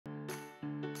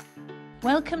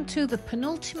Welcome to the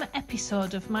penultimate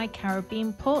episode of my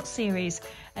Caribbean port series,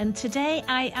 and today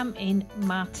I am in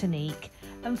Martinique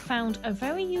and found a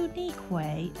very unique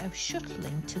way of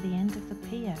shuttling to the end of the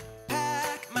pier.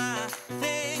 Pack my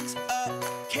things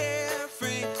up,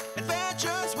 carefree,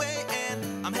 adventurous way,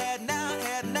 and I'm heading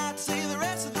out to see the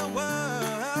rest of the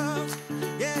world.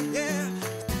 Yeah.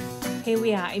 Here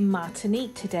we are in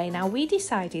Martinique today. Now, we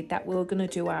decided that we were going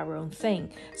to do our own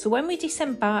thing. So when we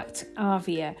disembarked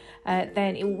Trois-Rivieres,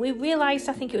 we realised,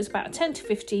 I think it was about a 10 to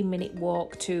 15 minute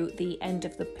walk to the end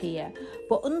of the pier.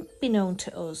 But unbeknown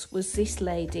to us was this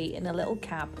lady in a little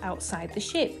cab outside the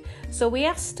ship. So we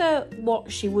asked her what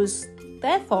she was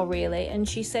there for really, and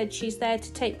she said she's there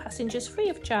to take passengers free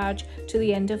of charge to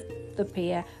the end of the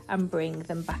pier and bring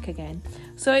them back again.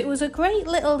 So it was a great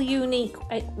little unique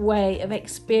way of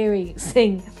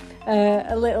experiencing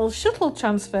a little shuttle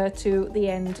transfer to the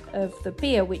end of the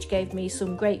pier, which gave me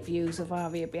some great views of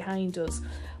Aria behind us.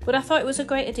 But I thought it was a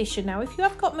great addition. Now, if you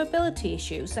have got mobility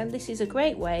issues, then this is a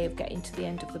great way of getting to the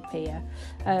end of the pier.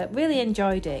 Really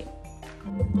enjoyed it.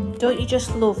 Don't you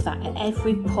just love that at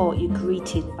every port you're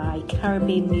greeted by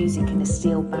Caribbean music and a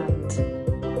steel band?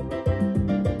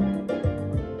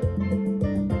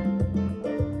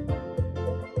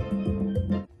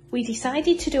 We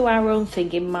decided to do our own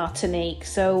thing in Martinique,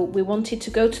 so we wanted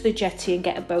to go to the jetty and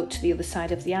get a boat to the other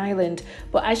side of the island.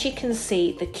 But as you can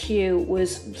see, the queue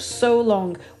was so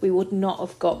long we would not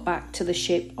have got back to the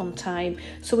ship on time.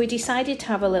 So we decided to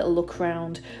have a little look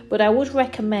around. But I would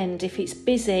recommend, if it's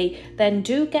busy, then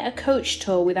do get a coach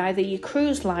tour with either your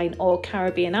cruise line or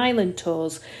Caribbean Island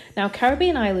Tours. Now,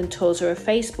 Caribbean Island Tours are a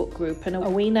Facebook group, and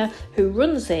Awena, who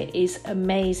runs it, is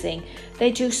amazing.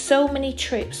 They do so many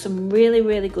trips, some really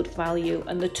good value,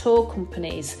 and the tour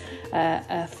companies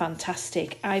are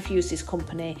fantastic. I've used this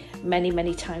company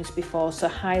many times before, so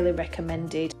highly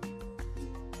recommended.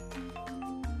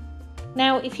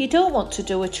 Now, if you don't want to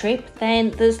do a trip,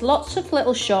 then there's lots of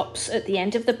little shops at the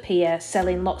end of the pier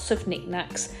selling lots of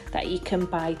knickknacks that you can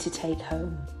buy to take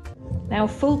home. Now,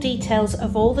 full details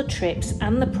of all the trips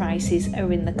and the prices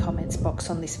are in the comments box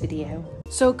on this video.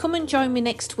 So come and join me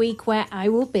next week, where I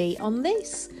will be on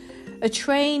this. A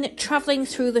train travelling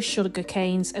through the sugar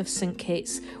canes of St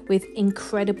Kitts with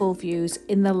incredible views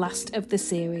in the last of the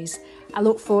series. I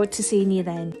look forward to seeing you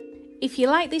then. If you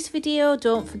like this video,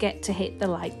 don't forget to hit the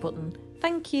like button.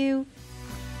 Thank you.